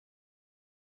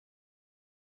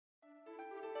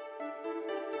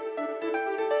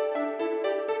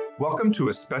Welcome to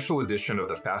a special edition of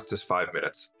the Fastest 5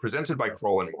 Minutes, presented by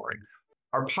Crowell Moring.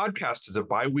 Our podcast is a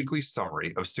biweekly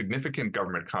summary of significant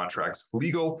government contracts,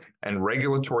 legal and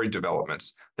regulatory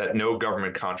developments that no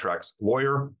government contracts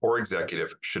lawyer or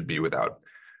executive should be without.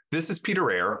 This is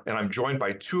Peter Eyre, and I'm joined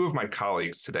by two of my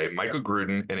colleagues today, Michael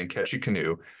Gruden and Nkechi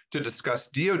Kanu, to discuss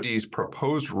DoD's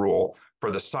proposed rule for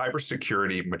the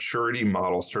Cybersecurity Maturity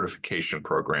Model Certification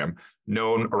Program,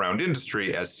 known around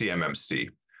industry as CMMC.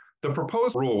 The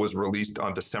proposed rule was released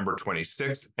on December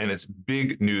 26th, and it's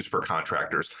big news for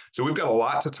contractors. So we've got a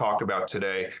lot to talk about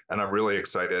today, and I'm really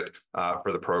excited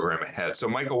for the program ahead. So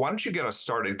Michael, why don't you get us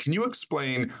started? Can you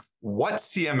explain what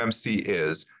CMMC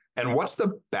is and what's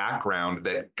the background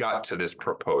that got to this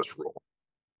proposed rule?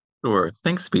 Sure.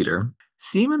 Thanks, Peter.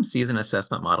 CMMC is an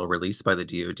assessment model released by the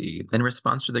DoD in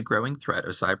response to the growing threat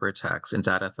of cyber attacks and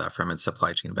data theft from its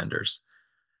supply chain vendors.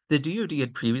 The DoD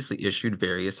had previously issued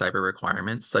various cyber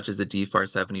requirements, such as the DFAR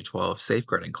 7012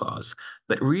 safeguarding clause,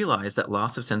 but realized that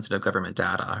loss of sensitive government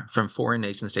data from foreign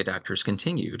nation state actors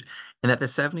continued, and that the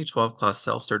 7012 clause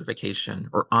self-certification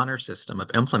or honor system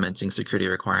of implementing security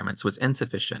requirements was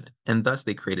insufficient, and thus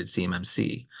they created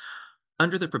CMMC.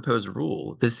 Under the proposed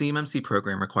rule, the CMMC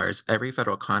program requires every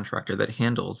federal contractor that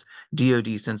handles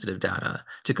DoD sensitive data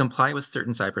to comply with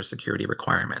certain cybersecurity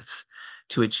requirements.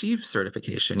 To achieve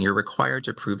certification, you're required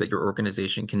to prove that your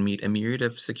organization can meet a myriad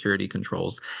of security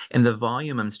controls, and the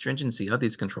volume and stringency of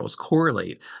these controls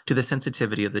correlate to the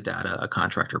sensitivity of the data a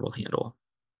contractor will handle.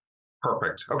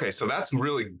 Perfect. Okay, so that's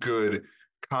really good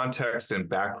context and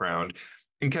background.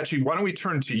 Nkechi, why don't we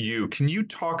turn to you? Can you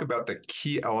talk about the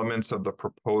key elements of the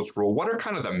proposed rule? What are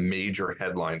kind of the major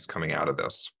headlines coming out of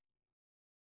this?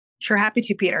 Sure, happy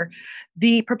to, Peter.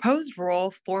 The proposed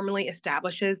rule formally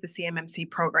establishes the CMMC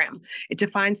program. It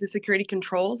defines the security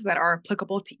controls that are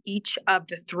applicable to each of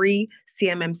the three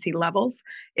CMMC levels.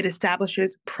 It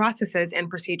establishes processes and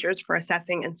procedures for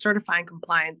assessing and certifying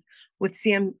compliance with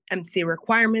CMMC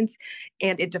requirements,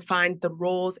 and it defines the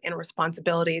roles and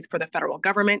responsibilities for the federal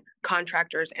government,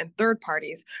 contractors, and third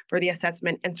parties for the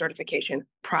assessment and certification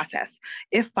process.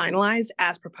 If finalized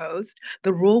as proposed,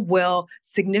 the rule will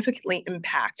significantly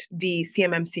impact the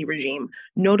CMMC regime,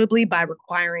 notably by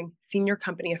requiring senior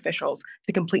company officials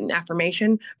to complete an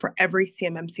affirmation for every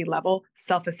CMMC level,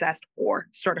 self-assessed or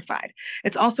certified.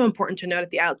 It's also important to note at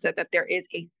the outset that there is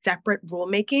a separate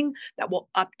rulemaking that will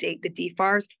update the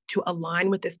DFARs to align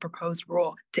with this proposed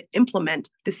rule to implement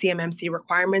the CMMC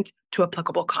requirements to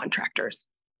applicable contractors.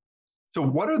 So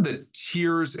what are the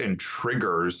tiers and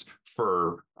triggers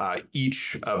for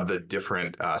each of the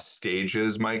different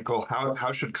stages, Michael?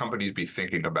 How should companies be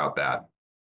thinking about that?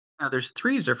 Now, there's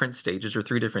three different stages or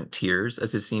three different tiers,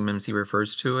 as the CMMC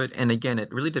refers to it. And again,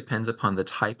 it really depends upon the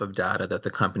type of data that the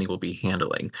company will be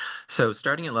handling. So,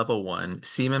 starting at level one,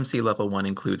 CMMC level one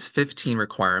includes 15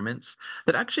 requirements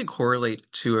that actually correlate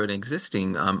to an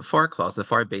existing FAR clause, the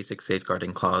FAR Basic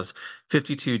Safeguarding Clause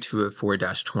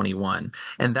 52204-21.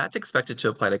 And that's expected to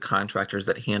apply to contractors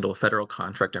that handle federal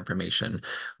contract information,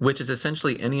 which is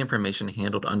essentially any information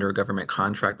handled under a government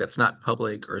contract that's not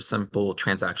public or simple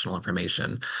transactional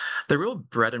information. The real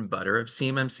bread and butter of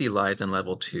CMMC lies in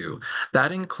level two.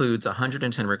 That includes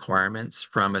 110 requirements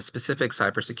from a specific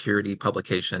cybersecurity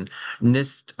publication,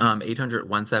 NIST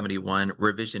 800-171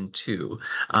 Revision 2.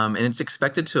 And it's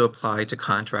expected to apply to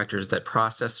contractors that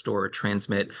process, store, or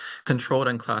transmit controlled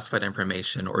unclassified information,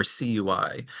 or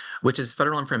CUI, which is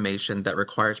federal information that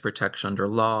requires protection under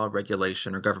law,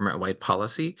 regulation, or government-wide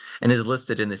policy, and is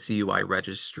listed in the CUI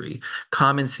registry.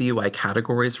 Common CUI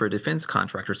categories for defense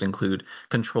contractors include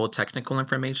controlled technical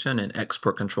information and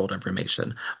export controlled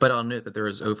information. But I'll note that there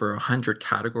is over 100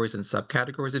 categories and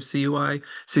subcategories of CUI,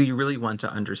 so you really want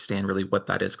to understand really what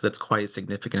that is, because that's quite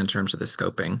significant in terms of the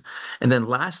scoping. And then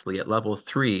lastly, at level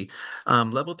three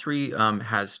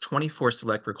has 24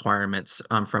 select requirements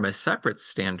from a separate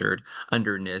standard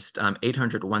under NIST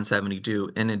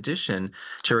 800-172, in addition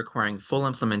to requiring full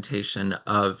implementation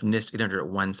of NIST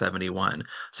 800-171.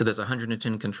 So there's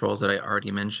 110 controls that I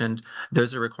already mentioned.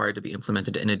 Those are required to be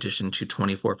implemented in addition to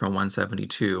 24 from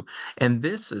 172. And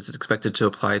this is expected to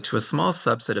apply to a small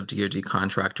subset of DoD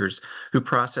contractors who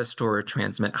process, store, or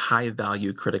transmit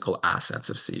high-value critical assets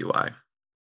of CUI.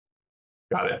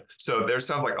 Got it. So there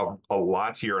sounds like a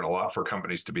lot here and a lot for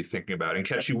companies to be thinking about. And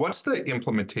Nkechi, what's the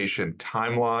implementation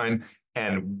timeline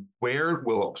and where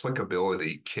will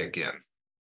applicability kick in?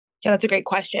 Yeah, that's a great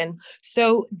question.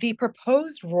 So the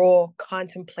proposed rule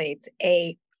contemplates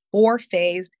a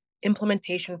four-phase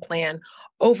implementation plan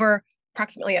over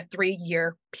approximately a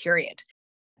 3-year period.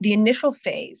 The initial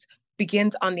phase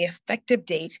begins on the effective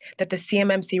date that the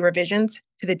CMMC revisions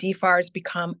to the DFARS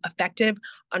become effective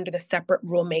under the separate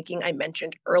rulemaking I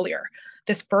mentioned earlier.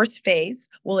 This first phase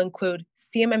will include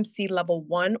CMMC Level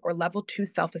 1 or Level 2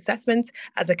 self-assessments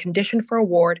as a condition for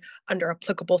award under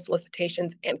applicable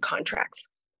solicitations and contracts.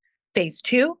 Phase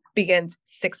 2 begins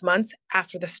 6 months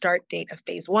after the start date of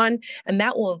Phase 1, and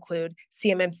that will include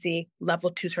CMMC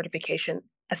Level 2 certification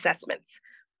assessments.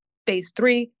 Phase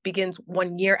 3 begins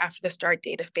 1 year after the start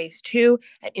date of Phase 2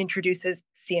 and introduces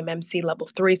CMMC Level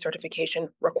 3 certification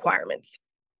requirements.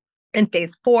 And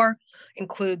Phase 4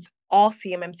 includes all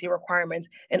CMMC requirements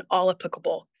and all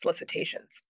applicable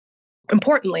solicitations.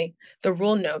 Importantly, the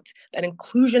rule notes that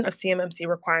inclusion of CMMC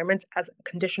requirements as a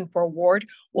condition for award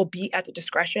will be at the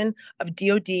discretion of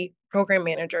DoD program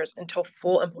managers until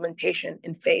full implementation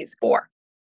in Phase 4.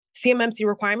 CMMC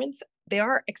requirements, they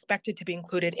are expected to be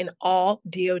included in all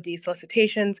DoD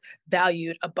solicitations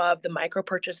valued above the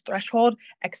micro-purchase threshold,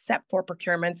 except for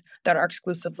procurements that are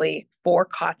exclusively for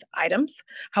COTS items.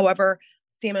 However,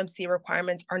 CMMC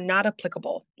requirements are not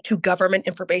applicable to government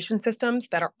information systems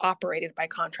that are operated by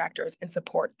contractors in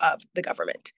support of the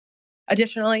government.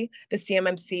 Additionally, the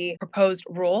CMMC proposed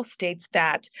rule states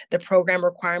that the program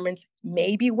requirements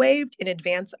may be waived in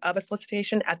advance of a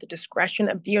solicitation at the discretion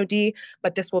of DoD,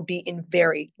 but this will be in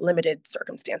very limited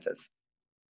circumstances.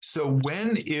 So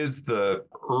when is the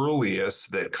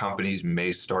earliest that companies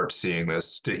may start seeing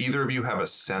this? Do either of you have a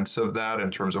sense of that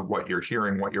in terms of what you're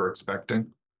hearing, what you're expecting?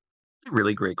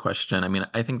 Really great question. I mean,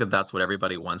 I think that that's what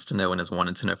everybody wants to know and has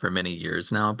wanted to know for many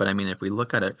years now. But I mean, if we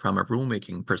look at it from a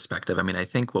rulemaking perspective, I mean, I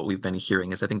think what we've been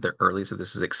hearing is I think the earliest that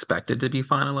this is expected to be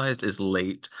finalized is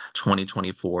late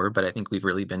 2024, but I think we've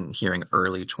really been hearing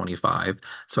early 25.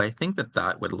 So I think that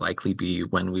that would likely be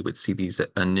when we would see these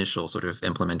initial sort of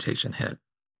implementation hit.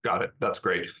 Got it. That's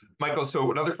great. Michael,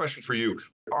 so another question for you.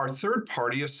 Are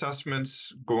third-party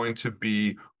assessments going to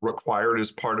be required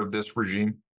as part of this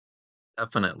regime?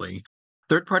 Definitely.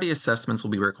 Third-party assessments will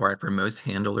be required for most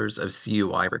handlers of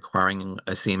CUI requiring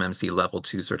a CMMC Level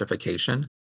 2 certification.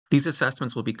 These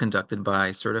assessments will be conducted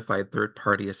by certified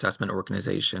third-party assessment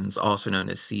organizations, also known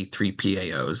as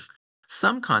C3PAOs.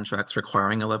 Some contracts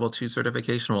requiring a Level 2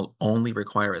 certification will only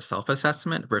require a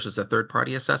self-assessment versus a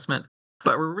third-party assessment,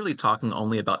 but we're really talking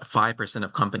only about 5%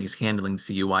 of companies handling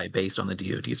CUI based on the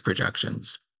DoD's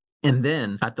projections. And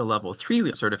then at the Level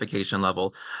 3 certification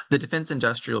level, the Defense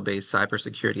Industrial Base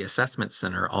Cybersecurity Assessment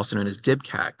Center, also known as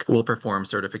DIBCAC, will perform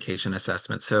certification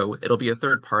assessments. So it'll be a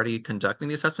third party conducting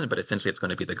the assessment, but essentially it's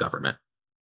going to be the government.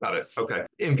 Got it. Okay.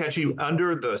 Nkechi,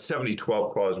 under the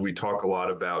 7012 clause, we talk a lot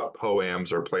about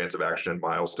POAMs or plans of action and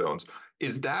milestones.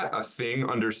 Is that a thing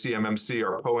under CMMC?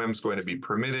 Are POAMs going to be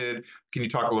permitted? Can you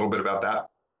talk a little bit about that?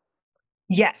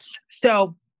 Yes.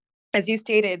 So, as you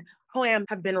stated, POAMs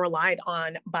have been relied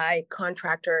on by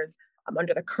contractors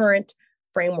under the current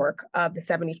framework of the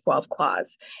 7012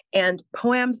 clause. And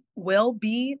POAMs will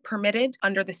be permitted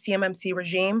under the CMMC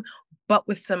regime, but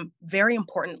with some very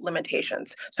important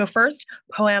limitations. So first,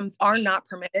 POAMs are not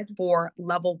permitted for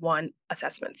Level 1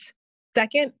 assessments.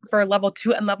 Second, for Level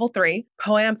 2 and Level 3,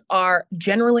 POAMs are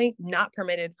generally not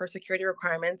permitted for security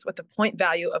requirements with a point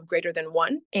value of greater than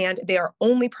 1, and they are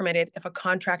only permitted if a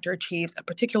contractor achieves a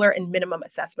particular and minimum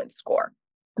assessment score.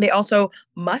 They also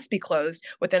must be closed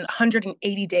within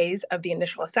 180 days of the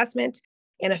initial assessment,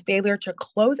 and a failure to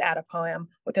close out a POAM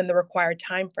within the required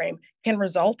time frame can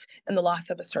result in the loss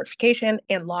of a certification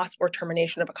and loss or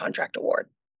termination of a contract award.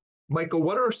 Michael,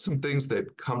 what are some things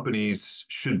that companies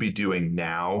should be doing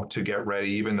now to get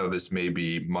ready, even though this may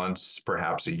be months,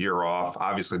 perhaps a year off?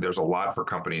 Obviously, there's a lot for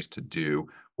companies to do.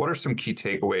 What are some key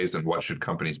takeaways and what should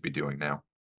companies be doing now?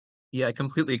 Yeah, I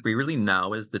completely agree. Really,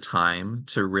 now is the time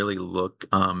to really look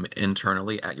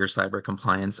internally at your cyber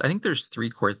compliance. I think there's three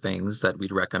core things that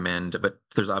we'd recommend, but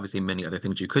there's obviously many other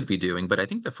things you could be doing. But I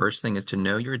think the first thing is to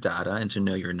know your data and to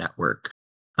know your network.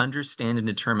 Understand and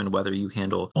determine whether you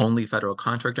handle only federal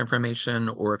contract information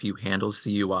or if you handle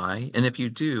CUI. And if you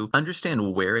do,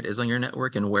 understand where it is on your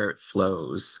network and where it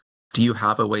flows. Do you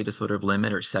have a way to sort of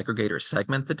limit or segregate or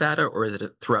segment the data, or is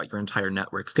it throughout your entire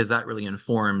network? Because that really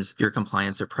informs your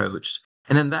compliance approach.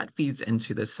 And then that feeds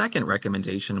into the second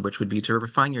recommendation, which would be to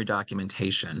refine your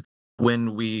documentation.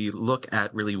 When we look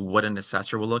at really what an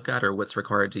assessor will look at or what's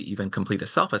required to even complete a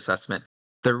self-assessment,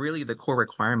 the core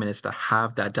requirement is to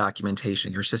have that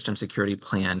documentation, your system security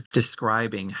plan,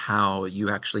 describing how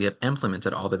you actually have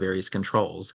implemented all the various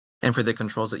controls. And for the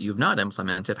controls that you've not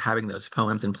implemented, having those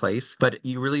POAMs in place. But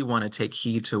you really want to take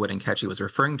heed to what Nkechi was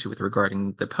referring to with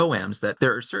regarding the POAMs, that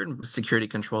there are certain security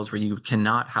controls where you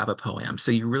cannot have a POAM.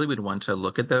 So you really would want to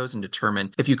look at those and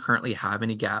determine if you currently have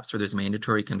any gaps for those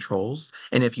mandatory controls.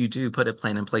 And if you do, put a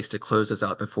plan in place to close those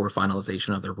out before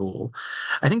finalization of the rule.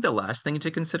 I think the last thing to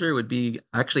consider would be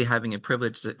actually having a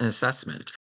privileged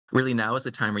assessment. Really, now is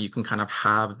the time where you can kind of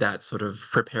have that sort of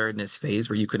preparedness phase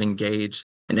where you could engage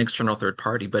an external third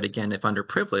party. But again, if under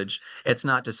privilege, it's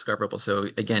not discoverable. So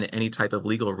again, any type of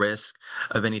legal risk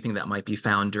of anything that might be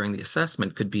found during the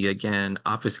assessment could be, again,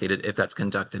 obfuscated if that's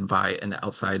conducted by an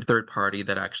outside third party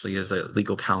that actually is a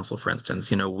legal counsel, for instance.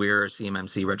 We're a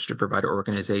CMMC registered provider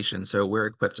organization, so we're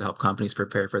equipped to help companies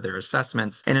prepare for their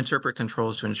assessments and interpret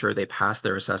controls to ensure they pass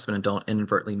their assessment and don't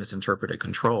inadvertently misinterpret a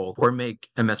control or make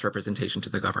a misrepresentation to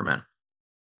the government.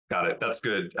 Got it. That's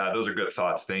good. Those are good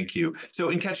thoughts. Thank you. So,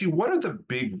 Nkechi, what are the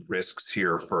big risks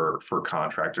here for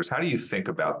contractors? How do you think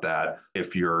about that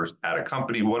if you're at a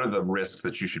company? What are the risks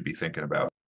that you should be thinking about?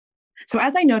 So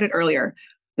as I noted earlier,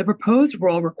 the proposed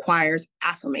rule requires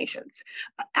affirmations.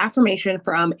 Affirmation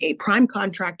from a prime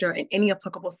contractor and any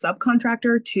applicable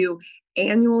subcontractor to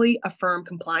annually affirm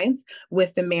compliance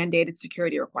with the mandated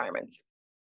security requirements.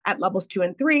 At levels 2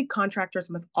 and 3, contractors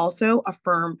must also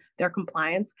affirm their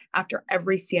compliance after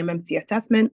every CMMC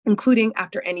assessment, including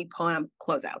after any POAM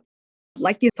closeouts.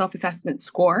 Like the self-assessment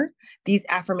score, these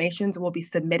affirmations will be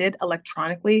submitted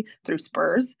electronically through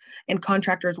SPURS, and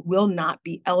contractors will not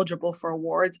be eligible for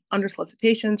awards under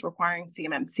solicitations requiring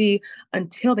CMMC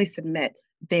until they submit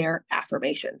their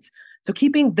affirmations. So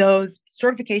keeping those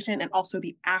certification and also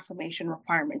the affirmation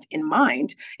requirements in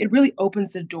mind, it really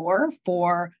opens the door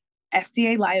for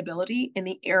FCA liability in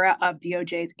the era of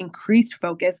DOJ's increased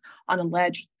focus on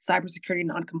alleged cybersecurity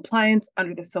noncompliance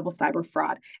under the Civil Cyber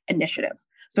Fraud Initiative.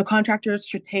 So contractors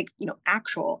should take,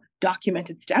 actual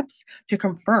documented steps to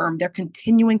confirm their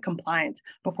continuing compliance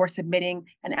before submitting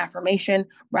an affirmation,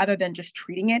 rather than just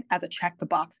treating it as a check the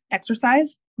box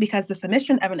exercise, because the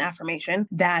submission of an affirmation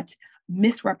that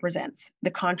misrepresents the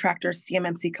contractor's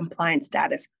CMMC compliance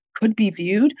status could be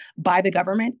viewed by the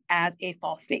government as a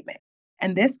false statement.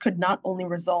 And this could not only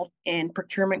result in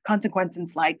procurement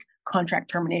consequences like contract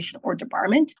termination or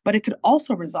debarment, but it could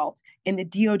also result in the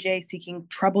DOJ seeking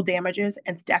treble damages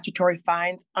and statutory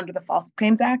fines under the False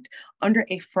Claims Act under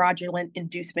a fraudulent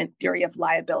inducement theory of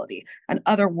liability. In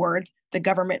other words, the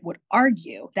government would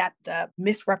argue that the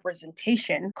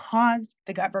misrepresentation caused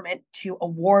the government to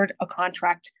award a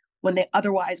contract when they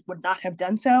otherwise would not have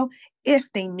done so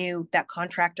if they knew that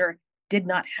contractor did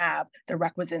not have the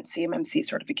requisite CMMC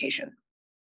certification.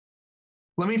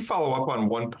 Let me follow up on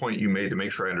one point you made to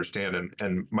make sure I understand,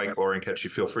 and Michael or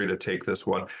Nkechi, feel free to take this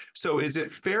one. So is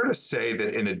it fair to say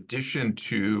that in addition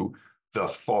to the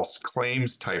false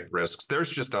claims type risks, there's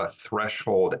just a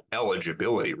threshold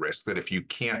eligibility risk that if you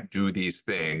can't do these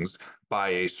things by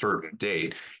a certain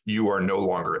date, you are no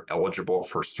longer eligible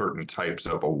for certain types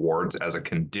of awards as a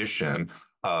condition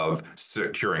of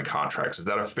securing contracts? Is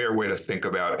that a fair way to think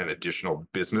about an additional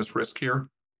business risk here?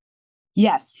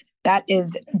 Yes, that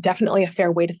is definitely a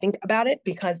fair way to think about it,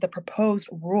 because the proposed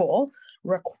rule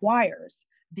requires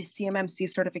the CMMC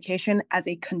certification as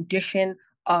a condition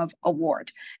of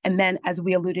award. And then, as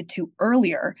we alluded to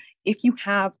earlier, if you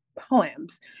have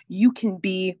POAMs, you can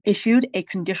be issued a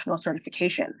conditional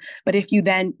certification. But if you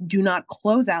then do not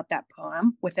close out that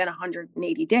POAM within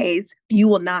 180 days, you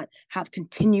will not have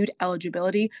continued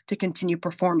eligibility to continue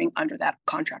performing under that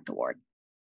contract award.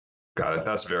 Got it.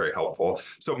 That's very helpful.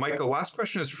 So, Mike, the last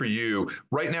question is for you.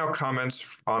 Right now,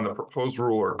 comments on the proposed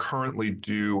rule are currently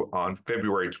due on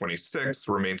February 26th.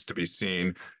 Remains to be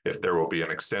seen if there will be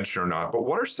an extension or not. But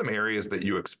what are some areas that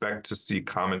you expect to see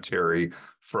commentary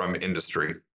from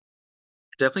industry?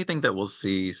 Definitely think that we'll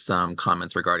see some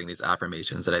comments regarding these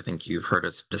affirmations that I think you've heard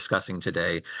us discussing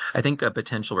today. I think a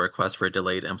potential request for a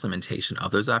delayed implementation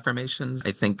of those affirmations.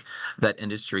 I think that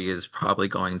industry is probably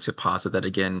going to posit that,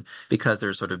 again, because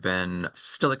there's sort of been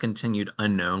still a continued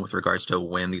unknown with regards to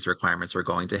when these requirements are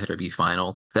going to hit or be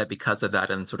final, that because of that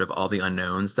and sort of all the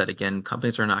unknowns, that again,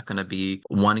 companies are not going to be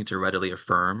wanting to readily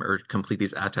affirm or complete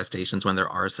these attestations when there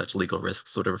are such legal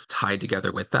risks sort of tied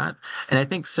together with that. And I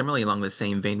think similarly along the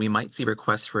same vein, we might see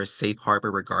requests for a safe harbor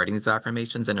regarding these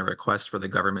affirmations and a request for the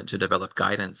government to develop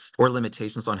guidance or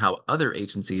limitations on how other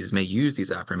agencies may use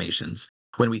these affirmations.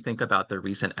 When we think about the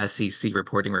recent SEC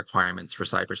reporting requirements for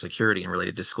cybersecurity and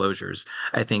related disclosures,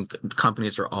 I think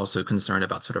companies are also concerned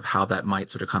about sort of how that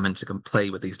might sort of come into play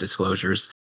with these disclosures.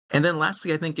 And then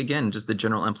lastly, I think, again, just the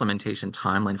general implementation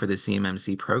timeline for the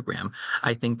CMMC program.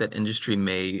 I think that industry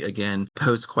may, again,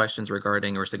 pose questions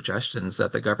regarding or suggestions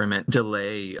that the government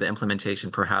delay the implementation,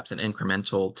 perhaps an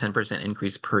incremental 10%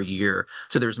 increase per year.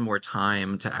 So there's more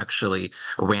time to actually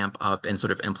ramp up and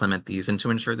sort of implement these, and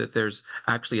to ensure that there's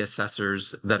actually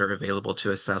assessors that are available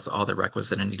to assess all the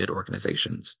requisite and needed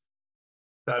organizations.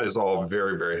 That is all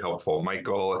very, very helpful.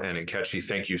 Michael and Nkechi,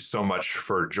 thank you so much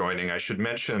for joining. I should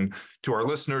mention to our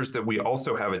listeners that we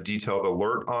also have a detailed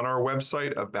alert on our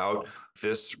website about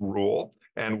this rule,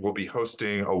 and we'll be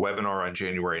hosting a webinar on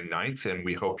January 9th, and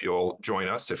we hope you'll join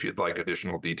us if you'd like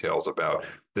additional details about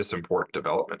this important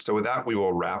development. So with that, we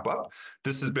will wrap up.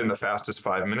 This has been the Fastest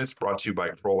 5 Minutes, brought to you by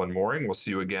Crowell Moring. We'll see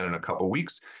you again in a couple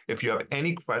weeks. If you have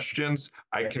any questions,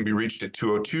 I can be reached at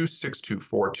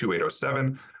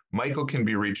 202-624-2807. Michael can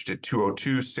be reached at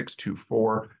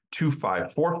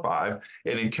 202-624-2545,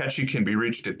 and Nkechi can be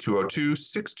reached at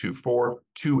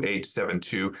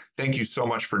 202-624-2872. Thank you so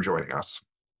much for joining us.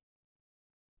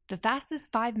 The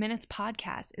Fastest 5 Minutes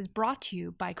podcast is brought to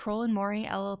you by Crowell Moring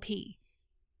LLP.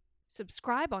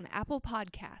 Subscribe on Apple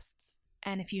Podcasts,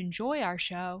 and if you enjoy our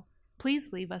show,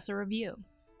 please leave us a review.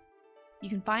 You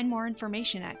can find more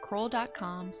information at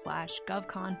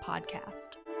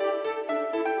crowell.com/govconpodcast.